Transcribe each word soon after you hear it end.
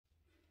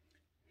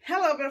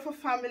Hello, beautiful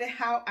family.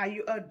 How are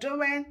you all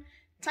doing?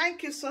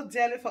 Thank you so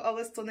dearly for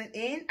always tuning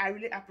in. I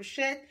really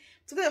appreciate.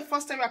 Today, the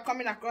first time you are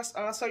coming across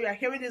us, so you are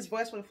hearing this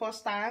voice for the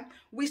first time.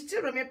 We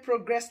still remain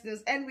Progress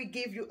News, and we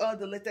give you all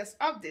the latest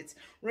updates.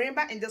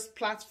 Remember, in this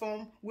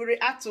platform, we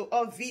react to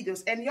all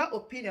videos, and your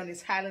opinion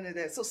is highly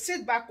needed. So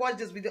sit back, watch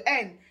this video,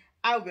 and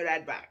I'll be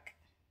right back.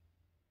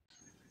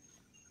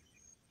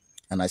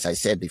 And as I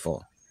said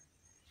before,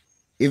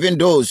 even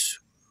those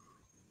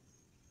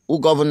who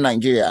govern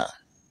Nigeria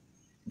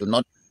do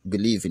not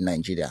believe in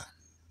Nigeria.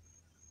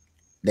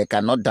 They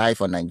cannot die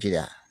for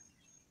Nigeria.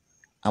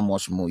 How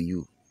much more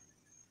you?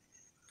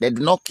 They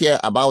do not care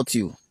about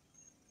you.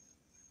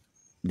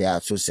 They are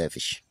so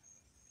selfish.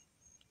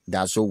 They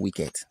are so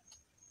wicked.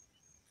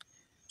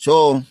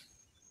 So,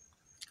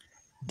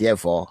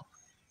 therefore,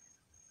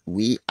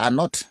 we are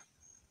not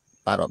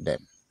part of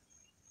them.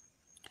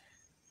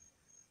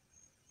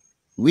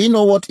 We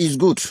know what is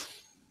good,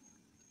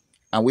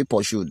 and we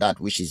pursue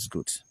that which is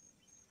good.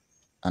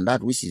 And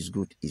that which is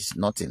good is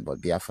nothing but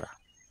Biafra.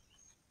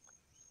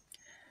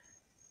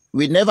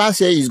 We never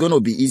say it's going to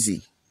be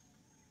easy.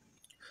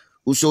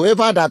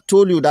 Whosoever that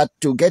told you that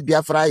to get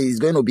Biafra is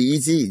going to be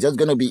easy, it's just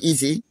going to be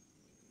easy,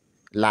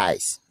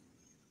 lies.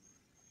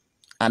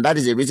 And that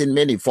is the reason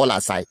many fall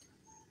aside.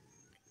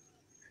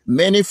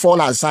 Many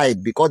fall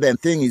aside because they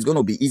think it's going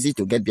to be easy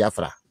to get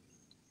Biafra.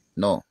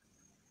 No.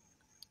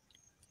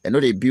 They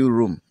know they build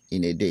room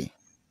in a day.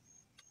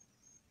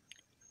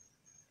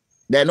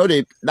 They know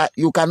that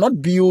you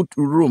cannot build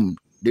room.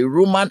 The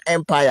Roman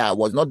Empire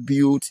was not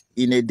built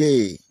in a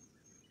day.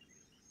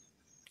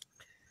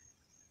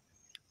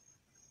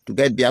 To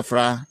get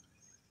Biafra,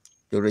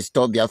 to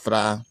restore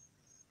Biafra,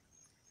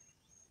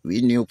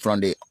 we knew from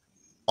the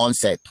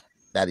onset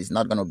that it's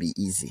not going to be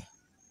easy.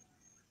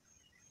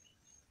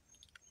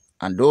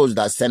 And those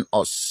that sent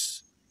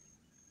us,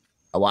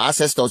 our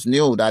ancestors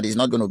knew that it's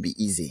not going to be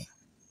easy.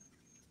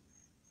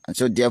 And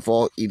so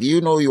therefore, if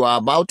you know you are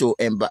about to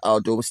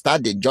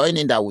start the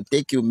journey that will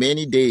take you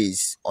many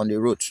days on the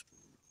road,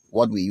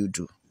 what will you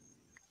do?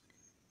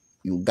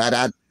 You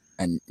gather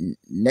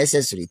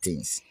necessary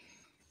things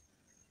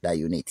that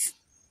you need.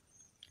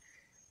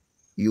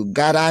 You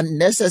gather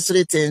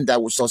necessary things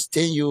that will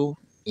sustain you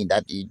in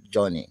that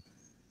journey.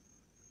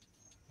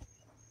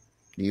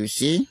 Do you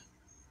see?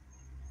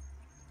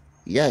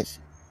 Yes.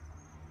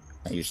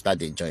 And you start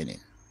the journey.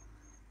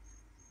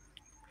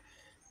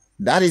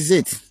 That is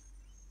it.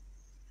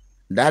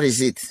 That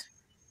is it.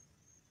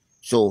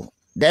 So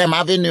them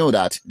having knew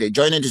that the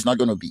journey is not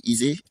going to be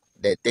easy,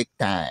 they take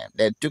time.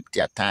 They took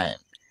their time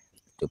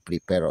to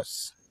prepare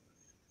us.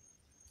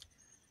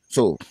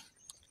 So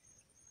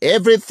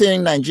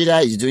everything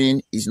Nigeria is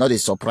doing is not a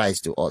surprise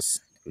to us.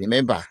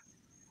 Remember,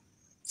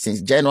 since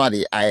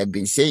January, I have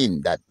been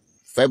saying that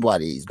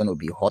February is going to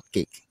be hot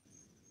cake.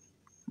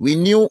 We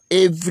knew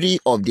every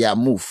of their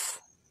move,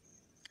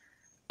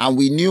 and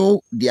we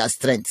knew their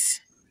strengths,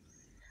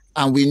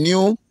 and we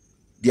knew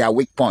their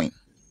weak point.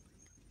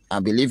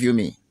 And believe you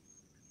me,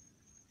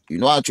 you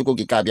know how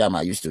Chukwuka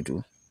Abiyama used to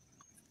do?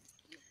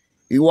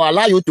 He will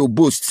allow you to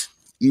boast.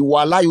 He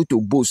will allow you to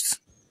boast.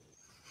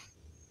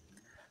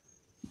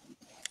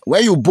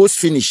 When you boast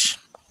finish,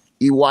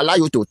 he will allow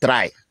you to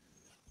try.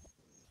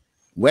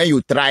 When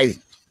you try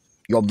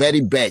your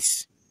very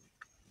best,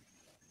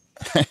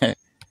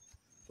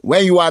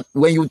 when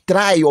you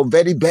try your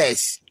very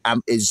best,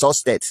 I'm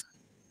exhausted.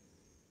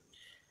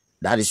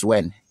 That is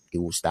when he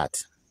will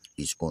start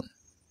his own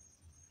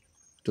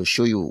to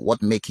show you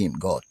what make him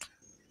God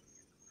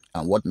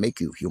and what make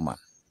you human.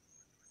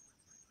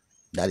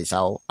 That is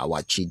how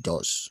our chi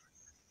does.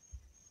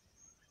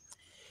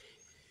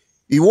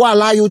 He will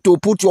allow you to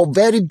put your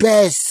very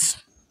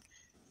best,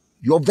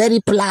 your very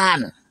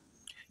plan,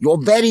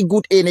 your very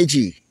good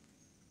energy.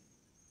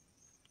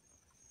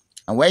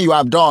 And when you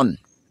have done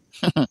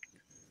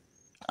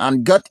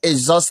and got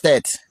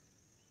exhausted,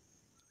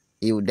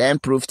 he will then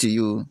prove to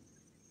you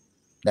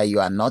that you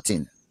are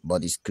nothing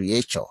but his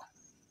creature.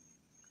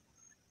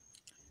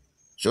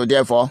 So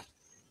therefore,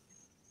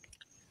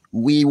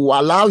 we will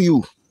allow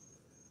you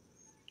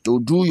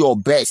to do your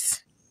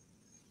best,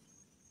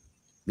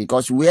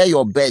 because where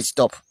your best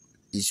stop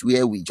is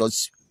where we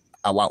just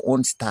our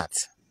own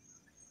start.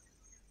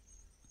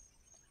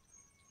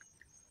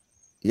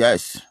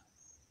 Yes,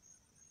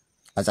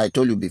 as I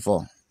told you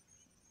before,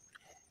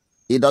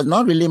 it does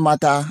not really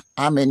matter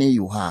how many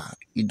you have.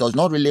 It does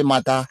not really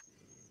matter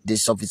the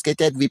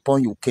sophisticated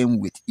weapon you came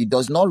with. It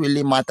does not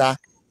really matter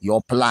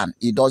your plan.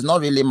 It does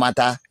not really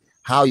matter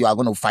how you are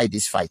going to fight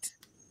this fight.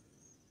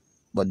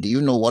 But do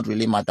you know what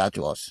really matters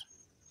to us?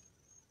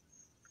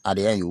 At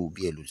the end, you will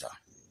be a loser.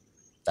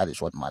 That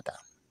is what matters.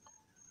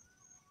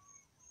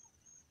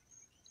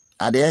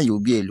 At the end, you will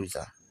be a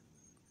loser.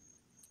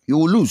 You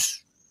will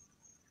lose.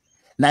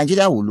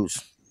 Nigeria will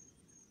lose.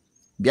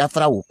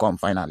 Biafra will come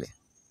finally.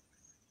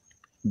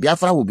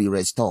 Biafra will be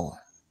restored.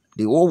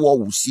 The whole world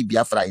will see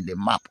Biafra in the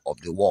map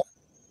of the world.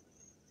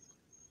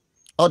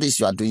 All this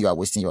you are doing, you are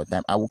wasting your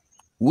time.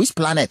 Which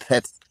planet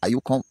Earth are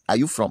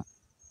you from?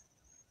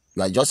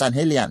 You are just an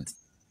alien.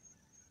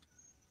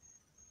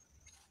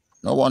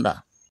 No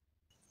wonder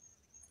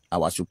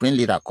our supreme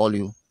leader call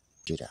you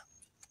Nigeria.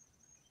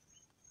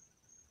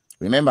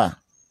 Remember,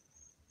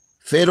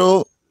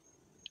 Pharaoh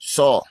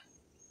saw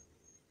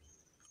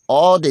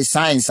all the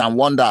signs and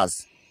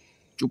wonders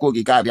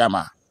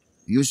Chukwukika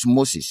used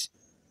Moses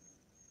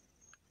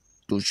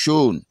to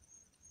show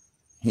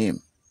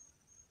him,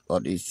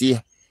 but he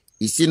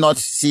still not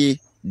see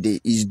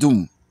his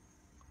doom.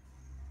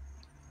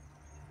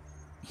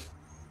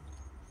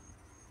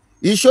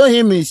 He showed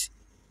him his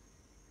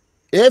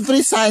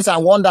every signs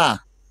and wonder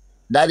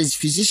that his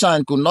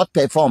physician could not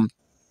perform.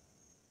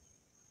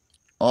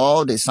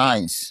 All the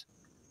signs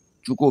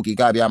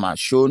Chukwukika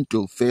shown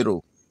to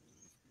Pharaoh.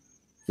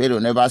 Pharaoh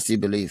never still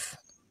believe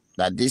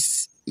that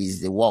this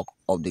is the work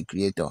of the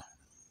Creator.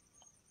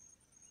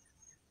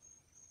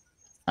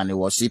 And he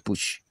was still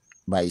pushed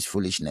by his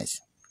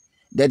foolishness.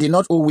 They did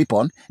not own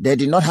weapon. They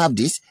did not have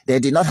this. They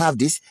did not have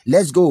this.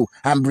 Let's go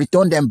and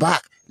return them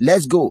back.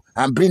 Let's go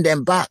and bring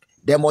them back.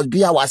 They must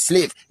be our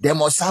slave. They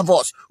must serve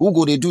us. Who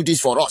go to do this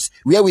for us?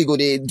 Where we go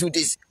to do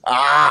this?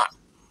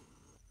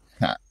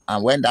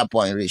 And when that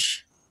point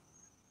reached,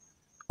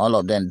 all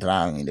of them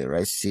drowned in the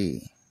Red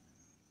Sea.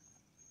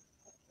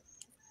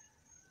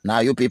 Now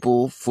you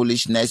people,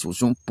 foolishness will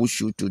soon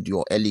push you to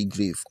your early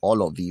grave.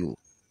 All of you.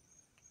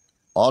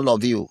 All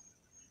of you.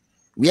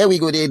 Where we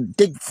go to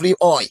take free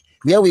oil?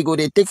 Where we go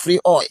to take free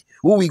oil?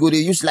 Who we go to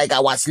use like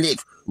our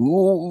slave?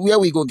 Where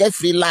we go get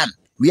free land?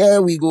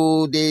 Where we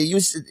go they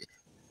use?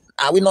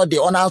 Are we not the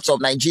owners of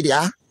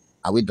Nigeria?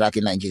 Are we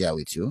dragging Nigeria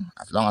with you?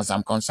 As long as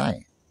I'm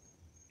concerned,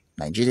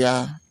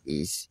 Nigeria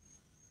is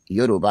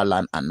Yoruba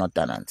land and not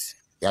tenants.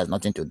 It has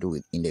nothing to do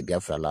with in the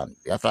Biafra land.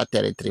 Biafra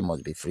territory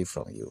must be free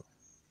from you.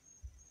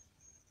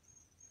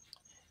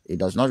 It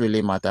does not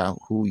really matter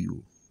who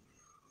you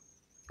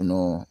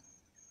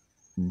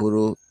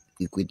borrow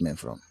equipment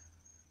from.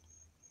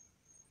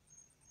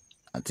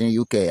 I think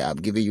UK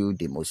have given you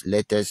the most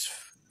latest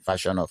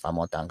version of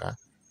Ammo tanker.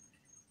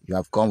 You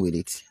have come with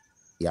it.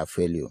 You have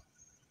failed you.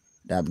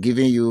 They have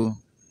given you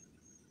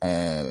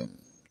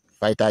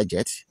fighter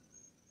jets.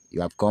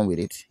 You have come with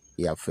it.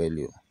 You have failed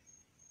you.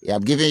 They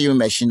have given you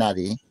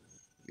machinery.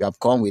 You have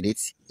come with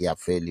it. You have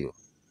failed you.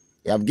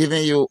 They have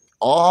given you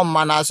all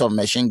manners of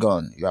machine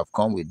gun. You have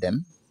come with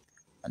them.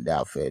 And they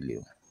have failed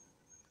you.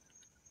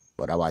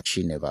 But our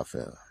chi never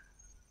failed.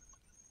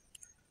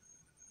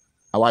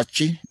 Our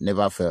chi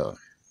never failed.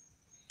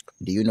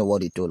 Do you know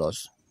what he told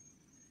us?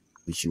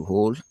 We should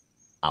hold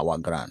our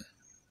ground.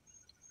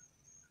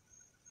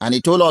 And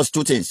he told us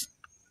two things.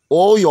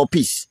 Hold your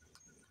peace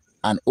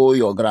and hold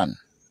your ground.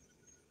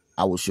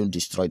 I will soon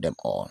destroy them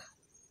all.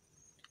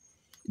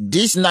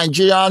 This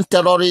Nigerian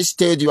terrorist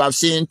state you have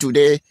seen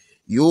today,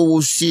 you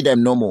will see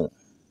them no more.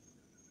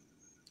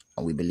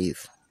 And we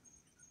believe.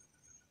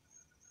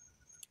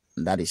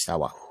 And that is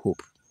our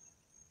hope.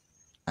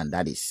 And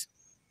that is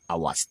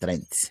our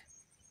strength.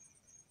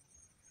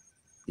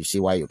 You see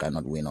why you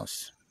cannot win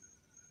us.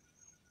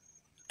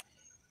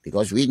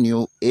 Because we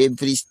knew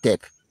every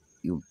step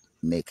you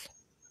make.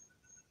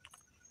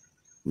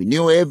 We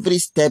knew every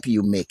step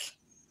you make.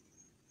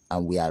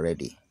 And we are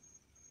ready.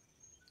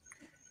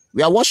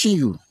 We are watching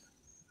you.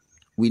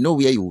 We know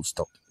where you will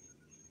stop.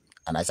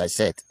 And as I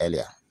said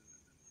earlier,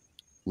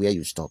 where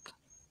you stop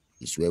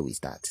is where we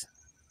start.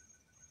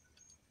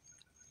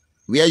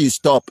 Where you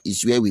stop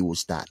is where we will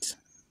start.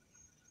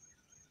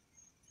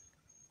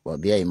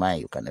 But bear in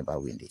mind, you can never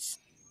win this.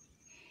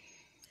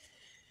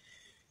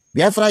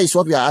 Biafra is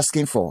what we are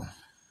asking for.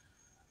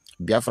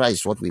 Biafra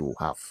is what we will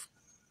have.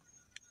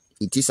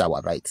 It is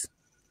our right.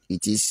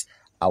 It is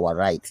our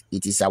right.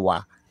 It is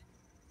our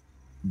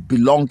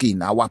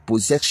belonging, our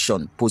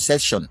possession,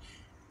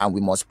 and we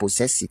must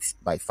possess it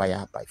by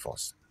fire, by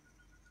force.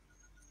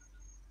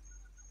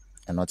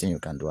 And nothing you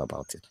can do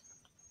about it.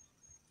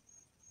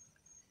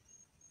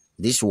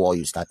 This war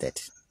you started,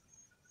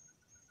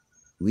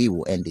 we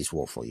will end this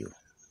war for you.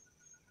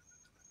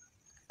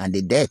 And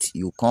the death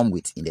you come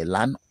with in the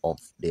land of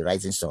the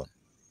rising sun,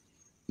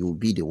 you will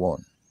be the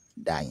one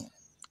dying.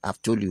 I've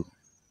told you.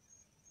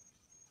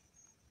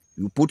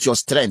 You put your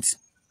strength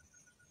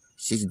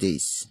 6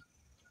 days,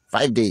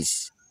 5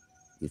 days,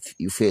 if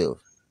you fail.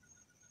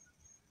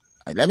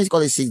 And let me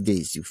call it 6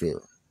 days, you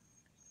fail.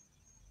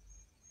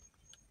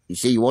 You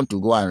say you want to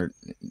go and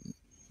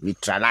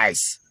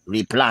neutralize,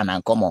 replan,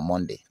 and come on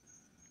Monday.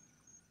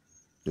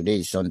 Today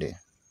is Sunday.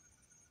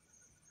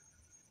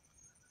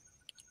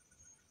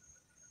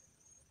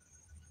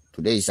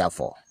 Today is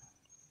Afo.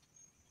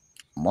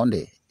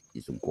 Monday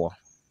is Ukwo.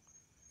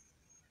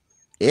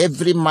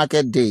 Every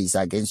market day is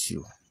against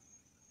you.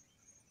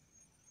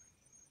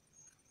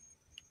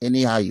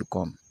 Anyhow you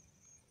come,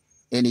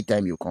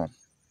 anytime you come,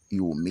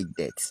 you will meet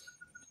death.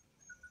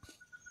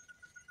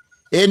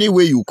 Any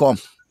way you come,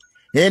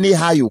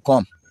 anyhow you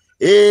come,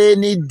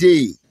 any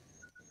day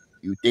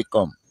you take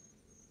come,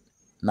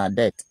 now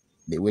death,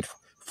 they wait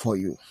for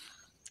you,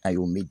 and you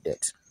will meet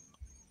death.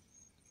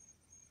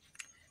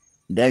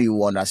 Then you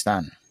will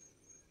understand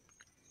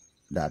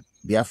that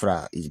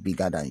Biafra is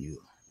bigger than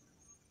you.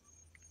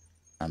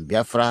 And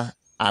Biafra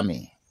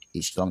army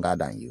is stronger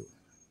than you.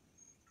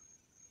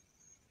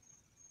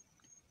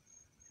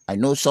 I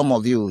know some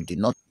of you did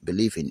not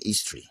believe in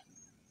history.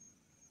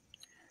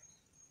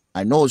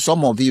 I know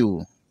some of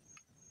you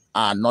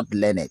are not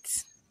learned.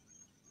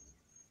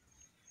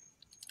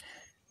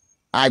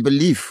 I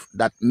believe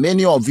that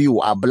many of you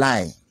are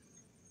blind.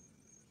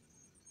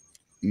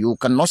 You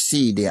cannot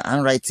see the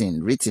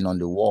handwriting written on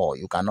the wall.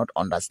 You cannot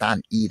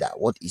understand either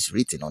what is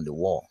written on the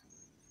wall.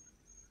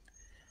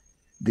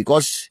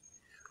 Because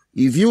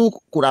if you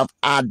could have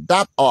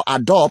addicted,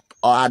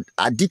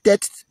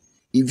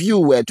 if you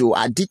were to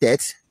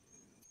addicted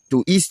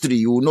to history,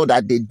 you will know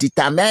that they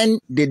determine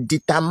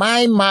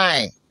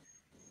mind.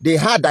 They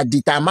heart that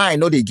determine,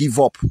 no, they give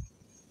up.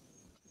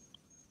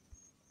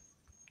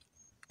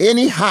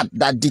 Any heart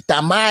that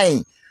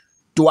determine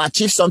to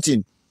achieve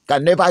something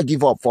can never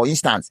give up. For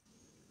instance,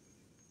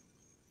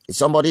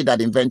 somebody that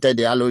invented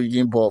the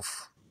halogen bulb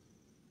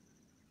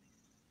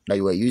that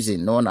you were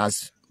using, known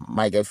as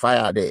Michael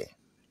Faraday,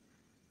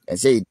 and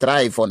say he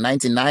tried for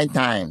 99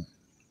 times.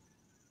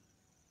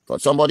 For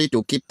somebody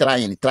to keep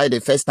trying, he tried the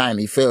first time,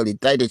 he failed. He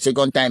tried the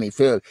second time, he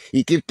failed.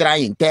 He keep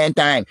trying 10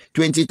 times,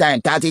 20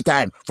 times, 30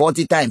 times,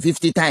 40 times,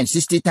 50 times,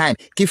 60 times,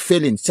 keep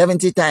failing,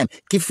 70 times,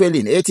 keep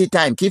failing, 80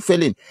 times, keep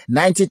failing,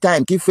 90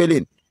 times, keep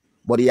failing.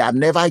 But he have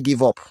never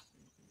give up.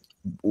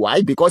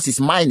 Why? Because his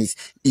mind is,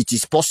 it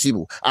is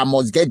possible. I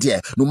must get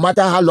there. No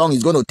matter how long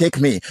it's going to take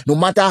me. No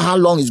matter how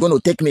long it's going to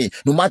take me.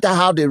 No matter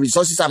how the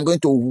resources I'm going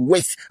to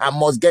waste. I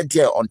must get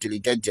there until he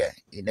get there.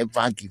 He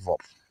never give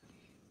up.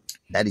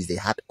 That is the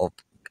heart of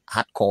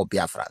hardcore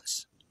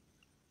Biafrans.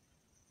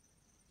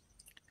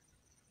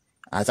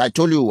 As I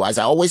told you, as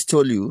I always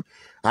told you,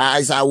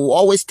 as I will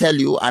always tell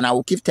you, and I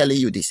will keep telling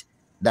you this,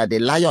 that the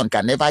lion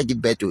can never give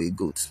birth to a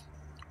goat.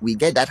 We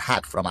get that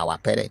heart from our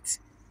parents.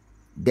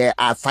 There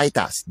are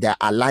fighters, there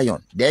are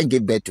lions. They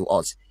give birth to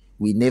us.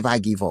 We never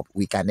give up.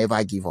 We can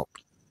never give up.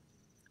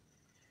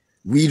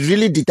 We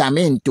really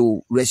determined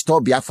to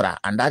restore Biafra,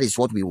 and that is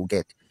what we will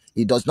get.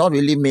 It does not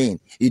really mean,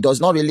 it does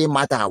not really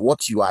matter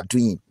what you are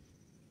doing.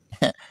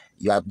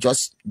 You are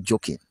just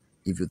joking.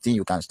 If you think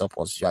you can stop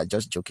us, you are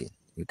just joking.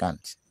 You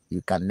can't.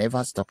 You can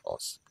never stop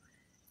us.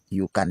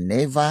 You can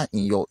never,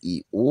 in your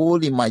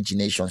whole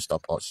imagination,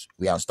 stop us.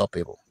 We are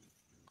unstoppable.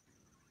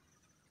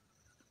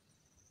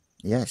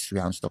 Yes, we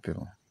are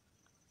unstoppable.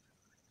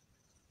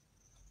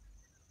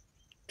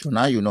 So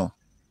now you know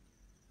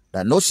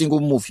that no single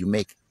move you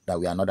make that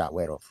we are not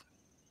aware of.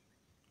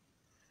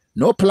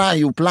 No plan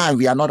you plan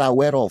we are not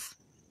aware of.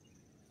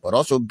 But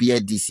also bear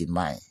this in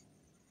mind,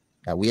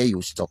 that where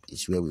you stop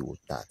is where we will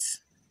start.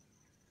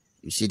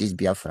 You see this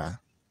Biafra,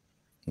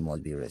 it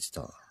must be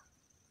restored.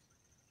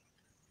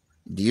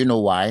 Do you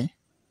know why?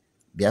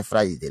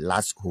 Biafra is the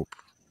last hope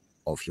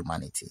of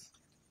humanity.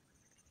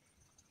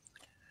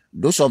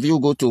 Those of you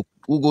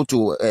who go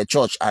to a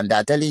church and they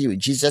are telling you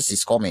Jesus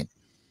is coming,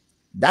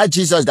 that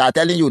Jesus they are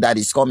telling you that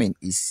is coming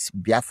is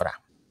Biafra.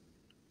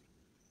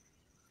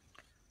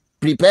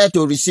 Prepare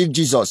to receive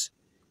Jesus.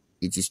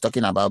 It is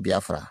talking about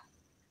Biafra.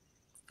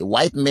 The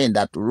white men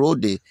that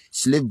wrote the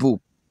slave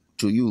book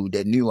to you,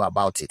 they knew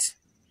about it.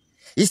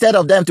 Instead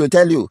of them to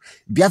tell you,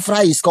 Biafra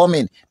is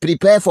coming,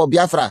 prepare for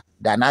Biafra,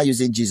 they are now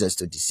using Jesus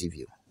to deceive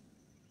you.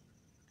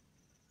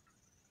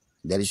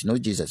 There is no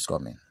Jesus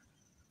coming.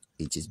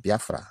 It is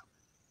Biafra.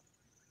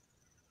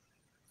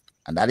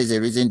 And that is the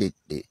reason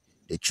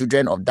the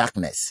children of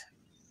darkness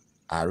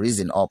are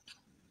risen up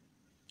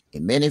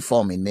in many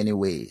forms, in many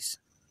ways,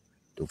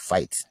 to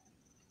fight.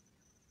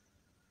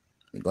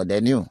 Because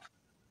they knew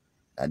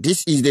that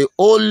this is the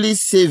only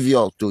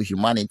savior to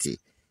humanity.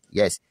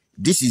 Yes,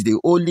 this is the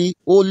only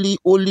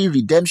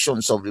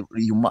redemptions of the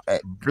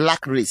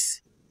black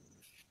race.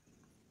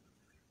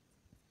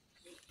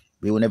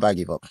 We will never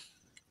give up.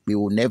 We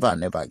will never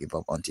give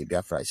up until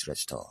Biafra is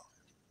restored.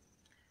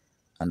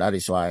 And that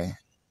is why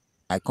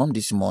I come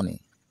this morning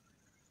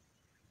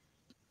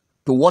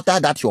to water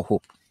that your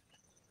hope.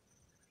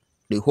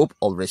 The hope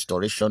of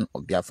restoration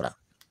of Biafra.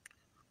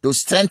 To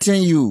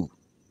strengthen you.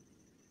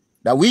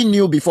 That we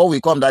knew before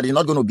we come that it's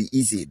not going to be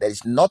easy. There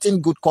is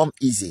nothing good come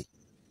easy.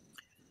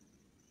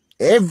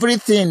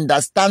 Everything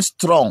that stands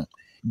strong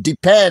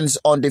depends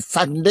on the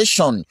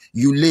foundation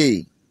you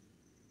lay.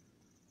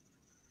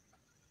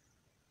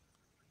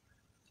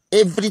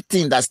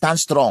 Everything that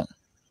stands strong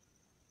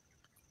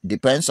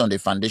depends on the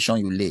foundation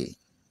you lay.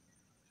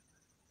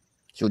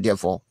 So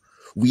therefore,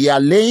 we are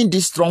laying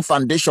this strong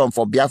foundation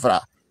for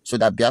Biafra so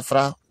that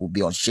Biafra will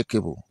be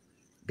unshakable.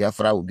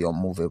 Biafra will be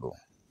unmovable.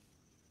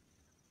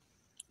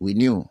 We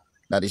knew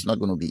that it's not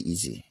going to be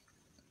easy.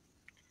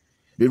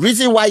 The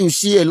reason why you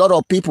see a lot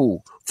of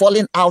people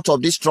falling out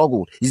of this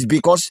struggle is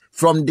because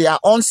from their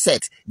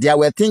onset, they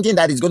were thinking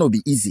that it's going to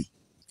be easy.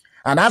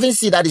 And having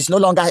seen that it's no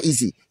longer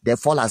easy, they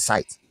fall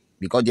aside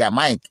because their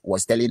mind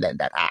was telling them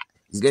that,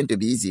 it's going to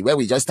be easy. When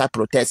we just start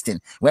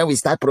protesting, when we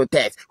start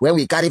protest, when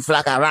we carry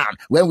flag around,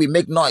 when we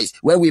make noise,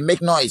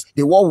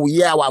 the world will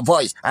hear our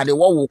voice and the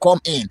world will come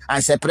in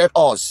and separate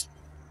us.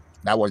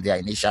 That was their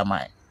initial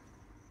mind.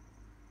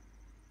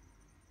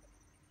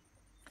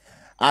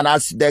 And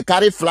as they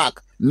carry flag,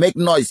 make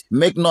noise,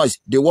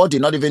 the world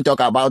did not even talk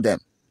about them.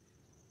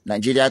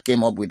 Nigeria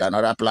came up with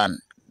another plan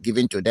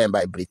given to them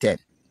by Britain.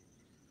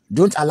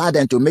 Don't allow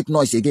them to make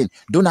noise again.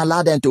 Don't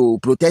allow them to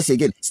protest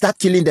again. Start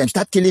killing them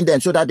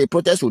so that the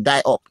protest will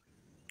die up.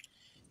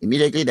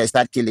 Immediately they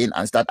start killing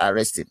and start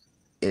arresting.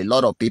 A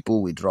lot of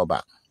people withdraw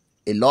back.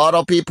 A lot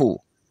of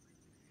people.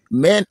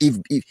 Men,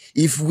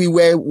 if we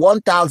were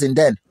 1,000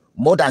 then,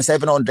 more than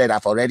 700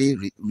 have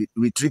already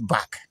retreat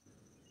back.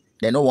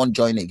 They don't want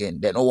join again.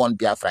 They don't want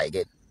Biafra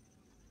again.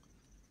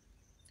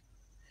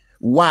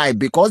 Why?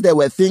 Because they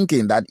were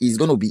thinking that it's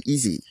going to be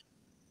easy.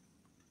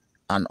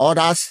 And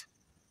others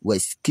will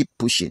keep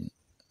pushing.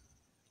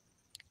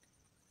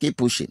 Keep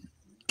pushing.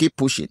 Keep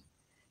pushing.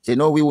 Say,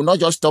 no, we will not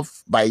just stop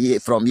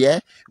from here.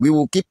 We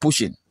will keep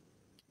pushing.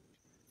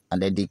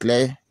 And they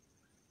declare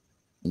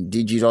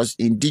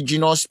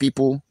indigenous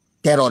people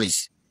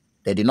terrorists.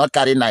 They did not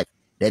carry knife.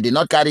 They did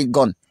not carry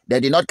gun. They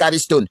did not carry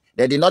stone.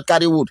 They did not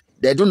carry wood.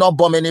 They do not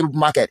bomb any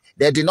market.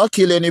 They did not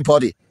kill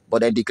anybody.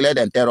 But they declare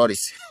them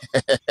terrorists.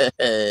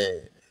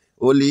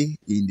 Only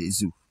in the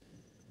zoo.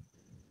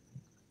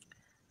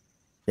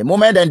 The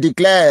moment they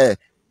declare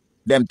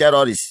them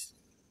terrorists,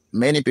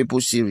 many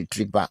people see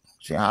retreat back.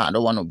 Say, I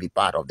don't want to be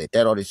part of the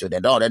terrorists. So they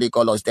don't already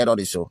call us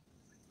terrorists. So.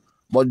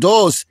 But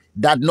those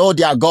that know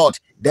their God,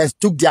 they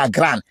took their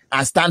ground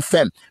and stand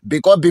firm.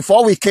 Because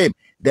before we came,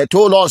 they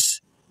told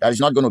us that it's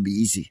not going to be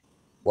easy.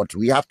 But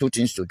we have two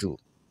things to do.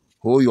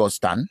 Hold your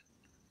stand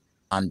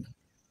and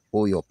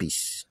hold your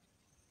peace.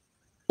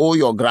 Hold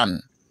your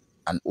ground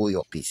and hold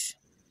your peace.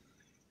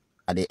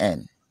 At the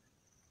end,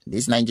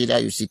 this Nigeria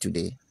you see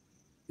today,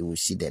 you will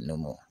see them no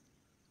more.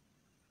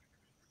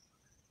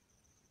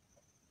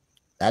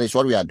 That is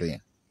what we are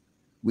doing.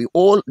 We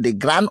hold the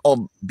ground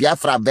of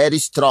Biafra very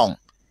strong.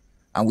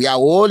 And we are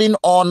holding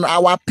on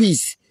our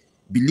peace,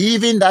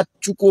 believing that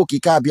Chukwu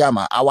Okike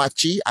Abiama, our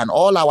chi, and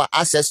all our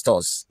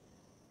ancestors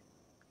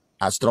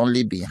are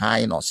strongly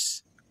behind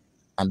us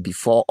and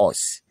before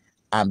us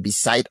and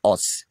beside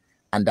us,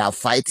 and are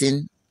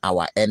fighting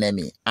our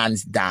enemy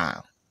hands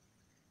down.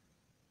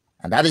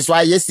 And that is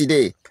why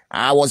yesterday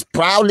I was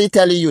proudly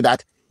telling you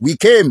that we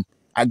came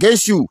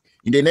against you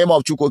in the name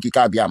of Chukwu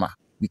Okike Abiama.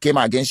 We came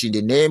against you in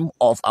the name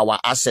of our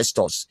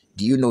ancestors.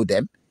 Do you know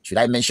them? Should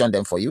I mention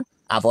them for you?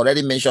 I've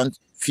already mentioned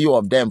few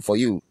of them for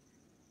you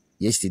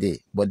yesterday,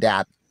 but there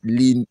are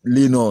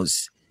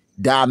millions.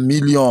 There are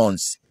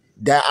millions.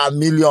 There are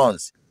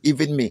millions.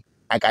 Even me,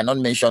 I cannot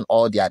mention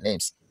all their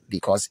names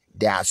because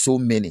there are so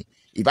many.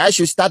 If I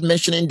should start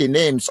mentioning the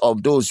names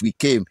of those we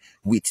came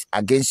with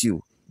against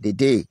you, the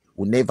day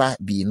will never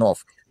be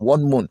enough.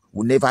 1 month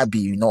will never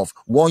be enough.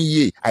 1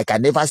 year, I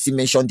can never see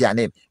mention their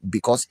name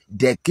because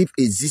they keep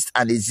exist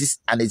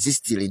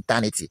till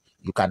eternity.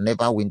 You can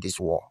never win this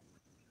war.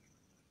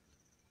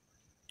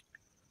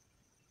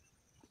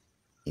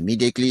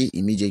 Immediately,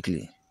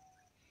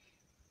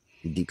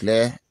 you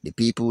declare the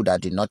people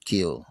that did not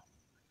kill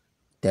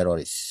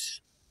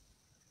terrorists.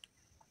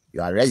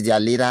 You arrest their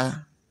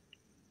leader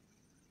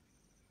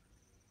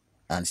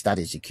and start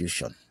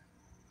execution.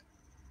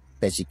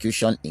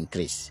 Persecution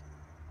increase.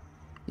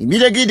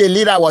 Immediately the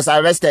leader was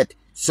arrested.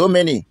 So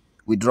many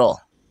withdraw.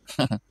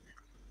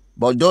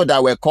 But those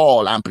that were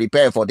called and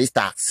prepared for this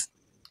task,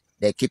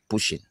 they keep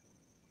pushing.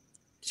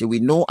 So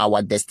we know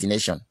our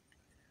destination.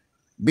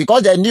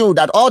 Because they knew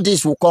that all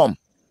this will come,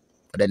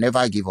 but they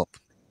never give up.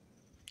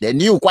 They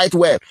knew quite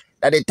well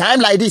that a time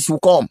like this will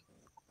come.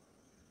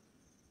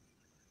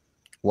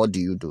 What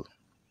do?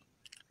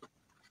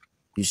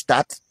 You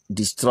start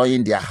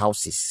destroying their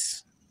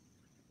houses.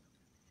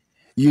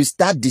 You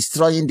start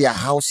destroying their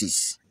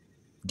houses.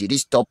 Did it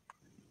stop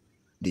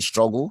the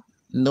struggle?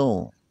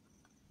 No.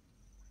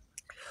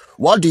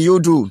 What do?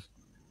 You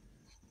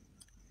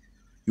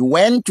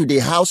went to the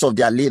house of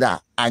their leader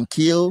and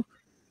killed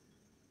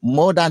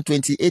more than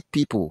 28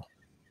 people.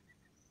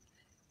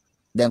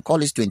 Then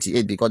call it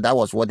 28 because that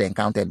was what they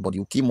encountered, but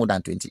you kill more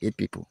than 28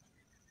 people.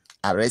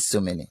 Arrest so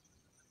many.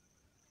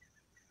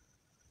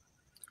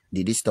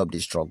 Did it stop the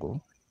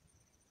struggle?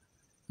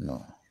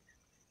 No.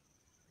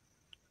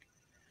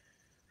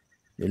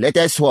 The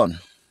latest one,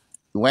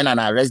 you went and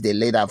arrest the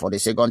leader for the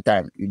second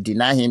time. You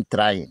deny him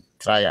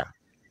trial.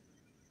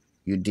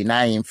 You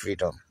deny him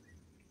freedom.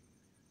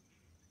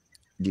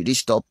 Did it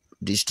stop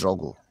the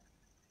struggle?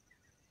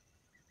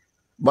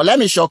 But let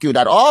me shock you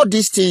that all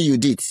these things you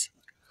did,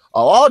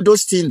 or all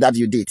those things that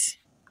you did,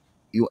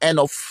 you end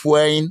up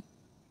fueling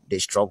the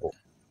struggle.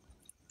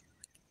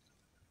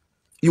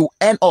 You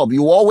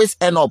always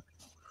end up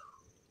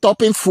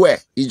topping fuel.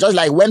 It's just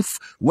like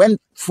when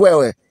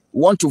fuel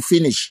want to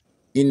finish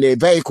in a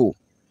vehicle,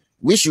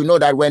 which you know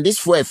that when this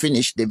fuel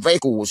finish, the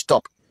vehicle will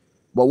stop.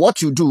 But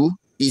what you do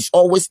is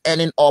always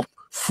ending up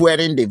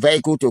fueling the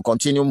vehicle to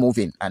continue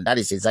moving. And that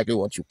is exactly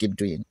what you keep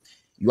doing.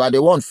 You are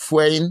the one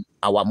fueling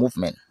our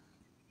movement.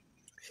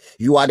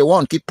 You are the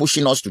one keep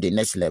pushing us to the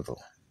next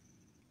level.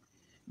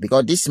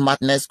 Because this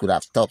madness could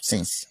have stopped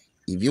since.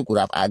 If you could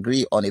have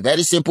agreed on a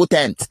very simple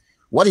tent.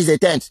 What is a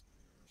tent?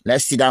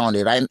 Let's sit down on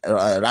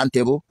the round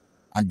table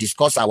and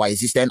discuss our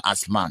existence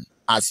as man,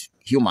 as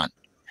human.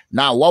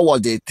 Now, what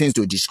was the things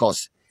to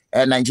discuss?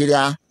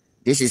 Nigeria,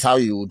 this is how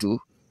you do.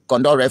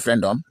 Conduct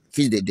referendum,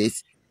 fix the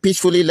dates,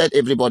 peacefully let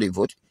everybody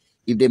vote.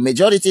 If the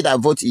majority that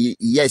vote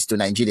yes to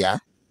Nigeria,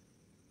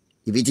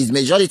 if it is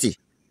majority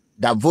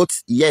that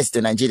votes yes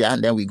to Nigeria,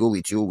 then we go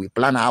with you. We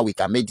plan how we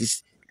can make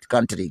this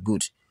country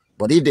good.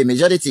 But if the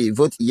majority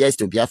vote yes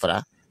to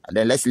Biafra, and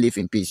then let's live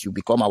in peace, you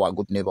become our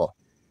good neighbor.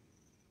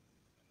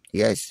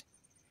 Yes.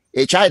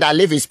 A child that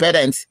leaves his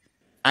parents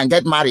and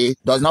get married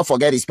does not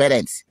forget his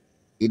parents.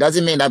 It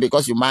doesn't mean that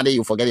because you marry,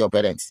 you forget your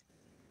parents.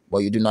 But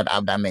you do not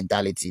have that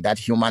mentality, that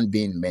human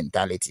being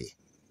mentality.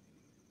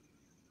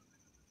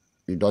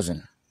 It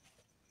doesn't.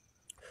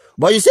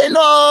 But you say,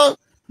 no,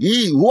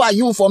 who are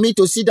you for me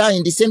to sit down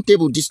in the same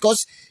table,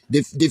 discuss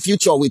the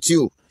future with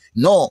you?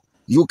 No,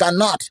 you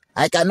cannot.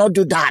 I cannot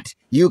do that.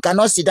 You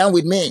cannot sit down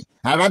with me.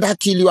 I'd rather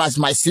kill you as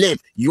my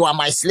slave. You are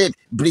my slave.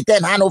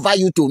 Britain hand over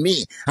you to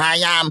me. I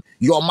am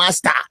your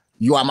master.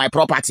 You are my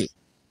property.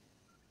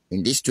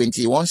 In this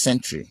 21st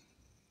century,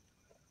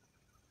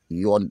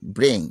 your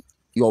brain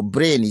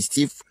is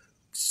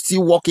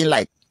still working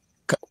like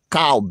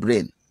cow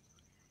brain.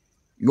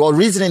 Your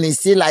reasoning is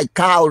still like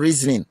cow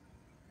reasoning.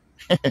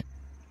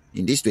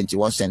 In this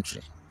 21st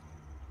century.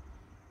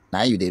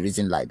 Now you they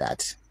reason like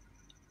that.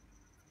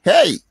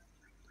 Hey!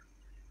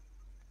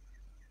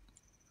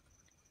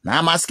 Now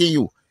I'm asking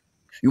you.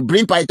 You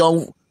bring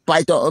Python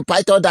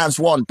dance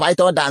 1,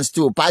 Python dance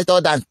 2,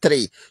 Python dance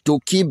 3 to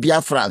keep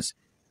Biafrans.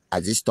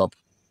 Has it stopped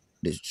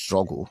the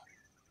struggle?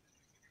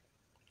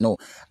 No.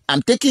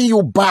 I'm taking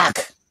you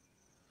back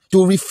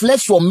to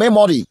refresh your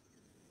memory.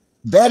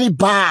 Very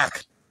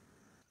back.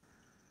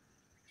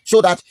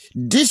 So that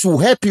this will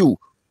help you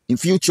in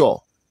future.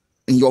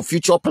 In your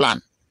future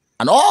plan.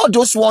 And all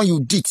those one you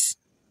did.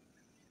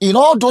 In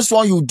all those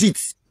one you did.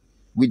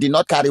 We did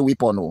not carry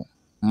weapon, no.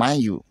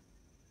 Mind you.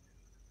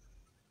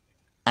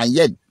 And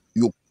yet,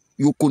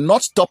 you could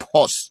not stop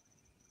us.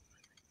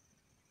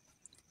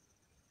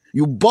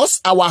 You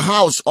bust our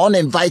house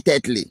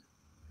uninvitedly,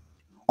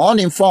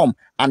 uninformed,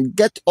 and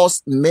get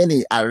us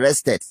many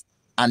arrested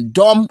and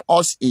dump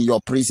us in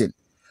your prison.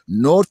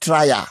 No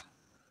trial.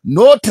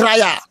 No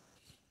trial.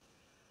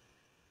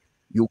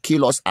 You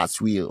kill us as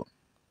will.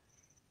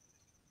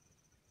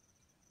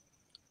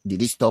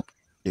 Did it stop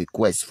the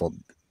quest for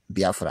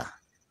Biafra?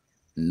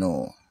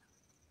 No.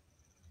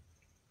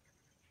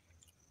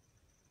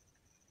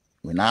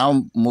 We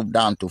now move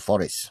down to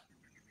forest.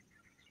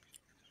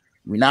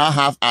 We now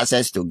have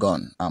access to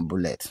gun and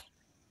bullet.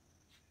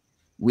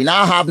 We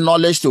now have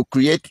knowledge to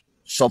create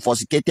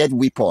sophisticated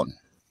weapon,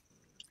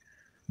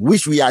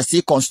 which we are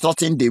still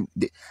constructing.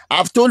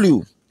 I've told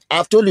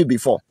you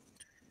before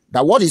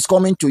that what is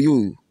coming to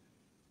you,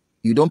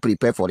 you don't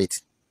prepare for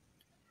it.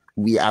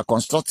 We are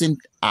constructing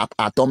an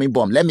atomic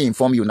bomb. Let me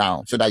inform you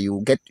now so that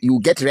you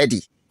get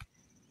ready.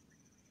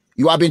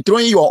 You have been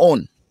throwing your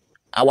own,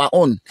 our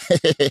own.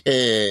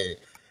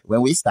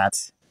 When we start,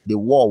 the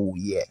war will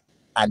hear.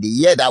 And the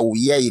year that will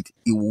hear it,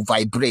 it will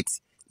vibrate.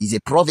 It's a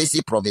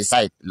prophecy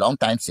prophesied long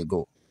times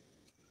ago.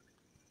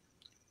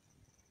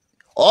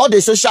 All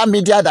the social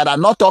media that are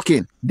not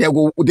talking, they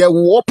will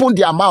open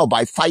their mouth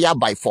by fire,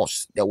 by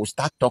force. They will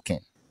start talking.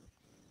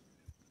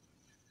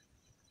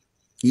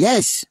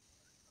 Yes.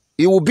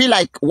 It will be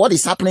like what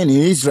is happening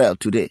in Israel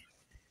today.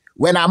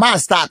 When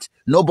Hamas start,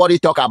 nobody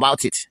talk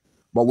about it.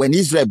 But when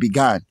Israel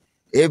began,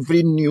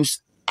 every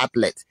news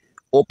outlet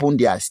opened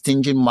their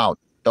stinging mouth,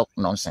 talk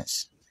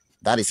nonsense.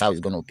 That is how it's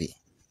going to be.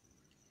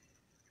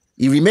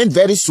 It remained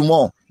very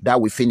small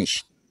that we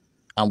finish.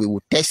 And we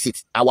will test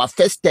it. Our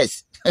first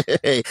test.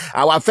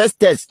 Our first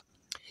test.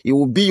 It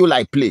will be you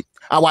like play.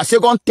 Our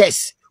second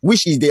test,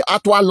 which is the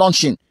actual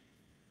launching.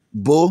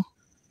 Bo,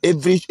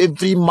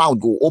 every mouth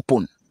go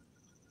open.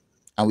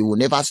 And we will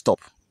never stop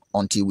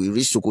until we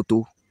reach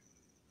Sokoto.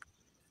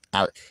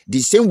 The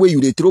same way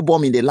you throw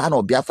bomb in the land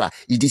of Biafra,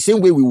 is the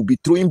same way we will be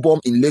throwing bomb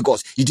in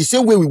Lagos. It's the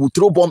same way we will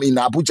throw bomb in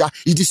Abuja.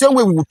 It's the same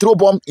way we will throw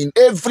bomb in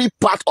every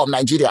part of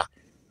Nigeria.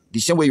 The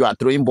same way you are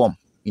throwing bomb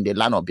in the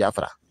land of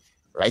Biafra.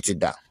 Write it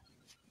down.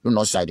 Do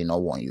not side, do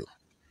not warn you.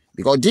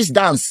 Because this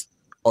dance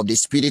of the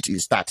spirit you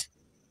start,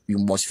 you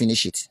must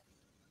finish it.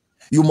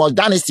 You must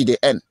dance till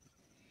the end.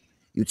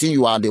 You think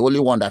you are the only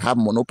one that have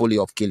monopoly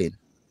of killing.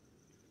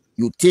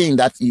 You think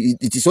that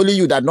it is only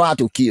you that know how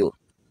to kill,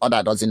 or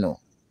that doesn't know.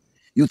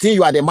 You think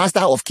you are the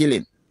master of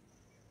killing.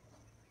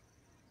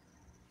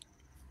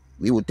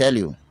 We will tell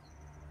you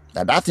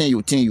that thing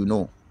you think you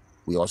know,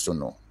 we also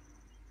know.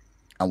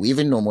 And we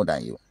even know more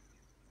than you.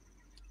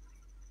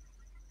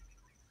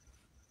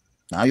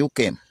 Now you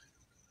came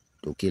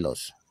to kill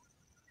us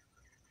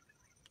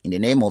in the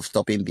name of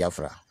stopping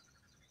Biafra.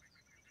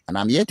 And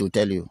I'm here to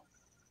tell you,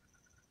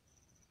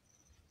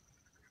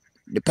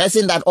 the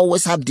person that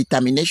always have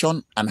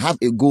determination and have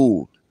a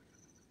goal,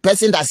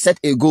 person that set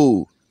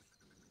goal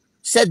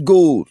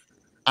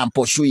and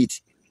pursue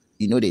it,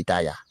 you know they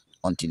tire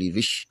until he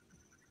reach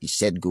his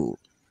set goal.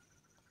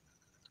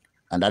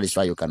 And that is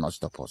why you cannot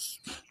stop us.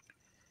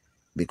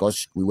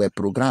 Because we were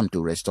programmed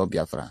to restore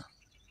Biafra.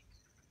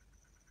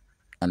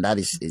 And that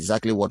is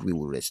exactly what we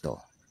will restore.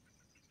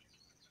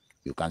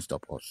 You can't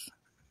stop us.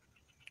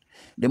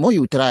 The more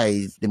you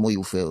try, the more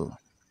you fail.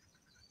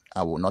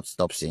 I will not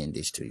stop saying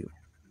this to you.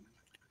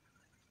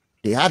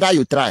 The harder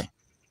you try,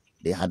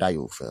 the harder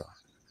you fail.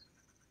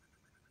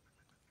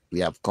 We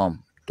have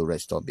come to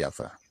restore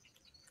Biafra.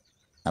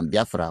 And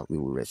Biafra we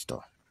will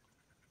restore.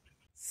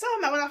 So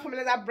my wonderful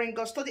family, that brings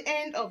us to the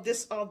end of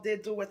this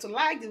update. Do well to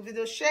like the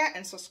video, share,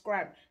 and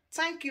subscribe.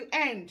 Thank you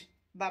and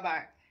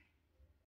bye-bye.